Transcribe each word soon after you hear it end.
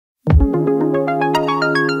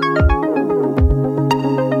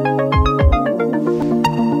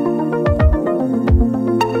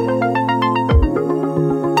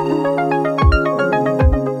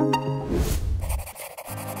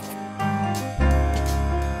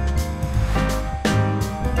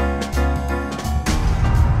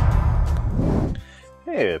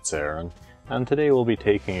Hey, it's Aaron, and today we'll be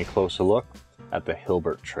taking a closer look at the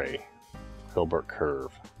Hilbert tray, Hilbert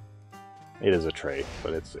Curve. It is a tray,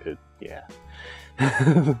 but yeah.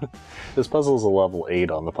 This puzzle is a level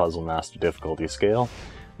 8 on the Puzzle Master difficulty scale.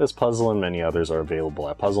 This puzzle and many others are available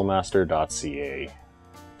at puzzlemaster.ca.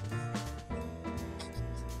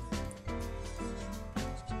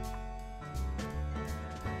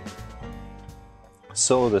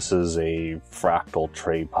 So this is a fractal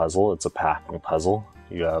tray puzzle. It's a packing puzzle.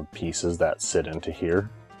 You have pieces that sit into here.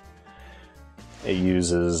 It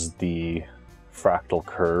uses the fractal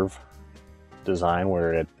curve design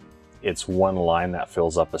where it's one line that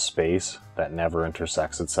fills up a space that never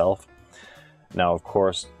intersects itself. Now, of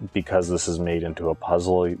course, because this is made into a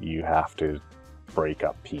puzzle, you have to break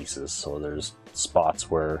up pieces. So there's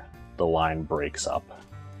spots where the line breaks up.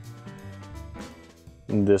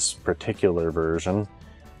 In this particular version,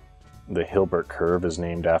 the Hilbert Curve is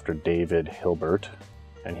named after David Hilbert,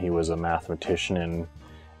 and he was a mathematician in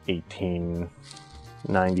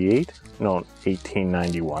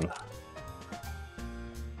 1891.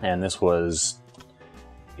 And this was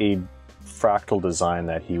a fractal design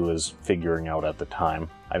that he was figuring out at the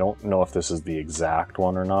time. I don't know if this is the exact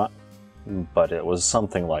one or not, but it was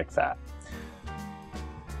something like that.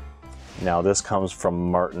 Now this comes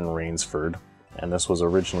from Martin Raynsford, and this was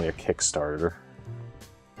originally a Kickstarter.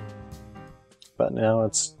 But now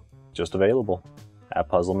it's just available at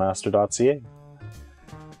puzzlemaster.ca.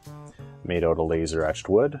 Made out of laser etched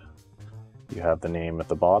wood. You have the name at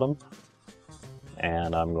the bottom.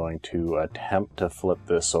 And I'm going to attempt to flip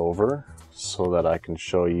this over so that I can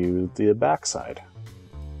show you the backside.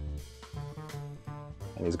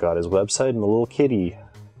 And he's got his website and the little kitty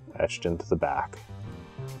etched into the back.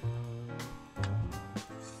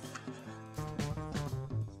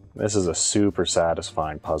 This is a super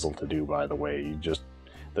satisfying puzzle to do, by the way.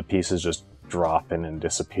 The pieces just drop in and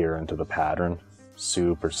disappear into the pattern.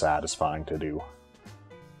 Super satisfying to do.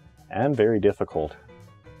 And very difficult.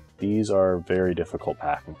 These are very difficult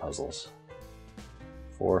packing puzzles.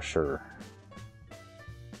 For sure.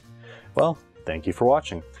 Well, thank you for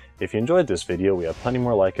watching. If you enjoyed this video, we have plenty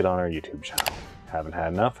more like it on our YouTube channel. Haven't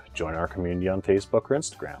had enough? Join our community on Facebook or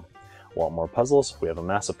Instagram. Want more puzzles? We have a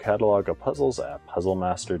massive catalog of puzzles at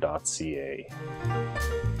puzzlemaster.ca.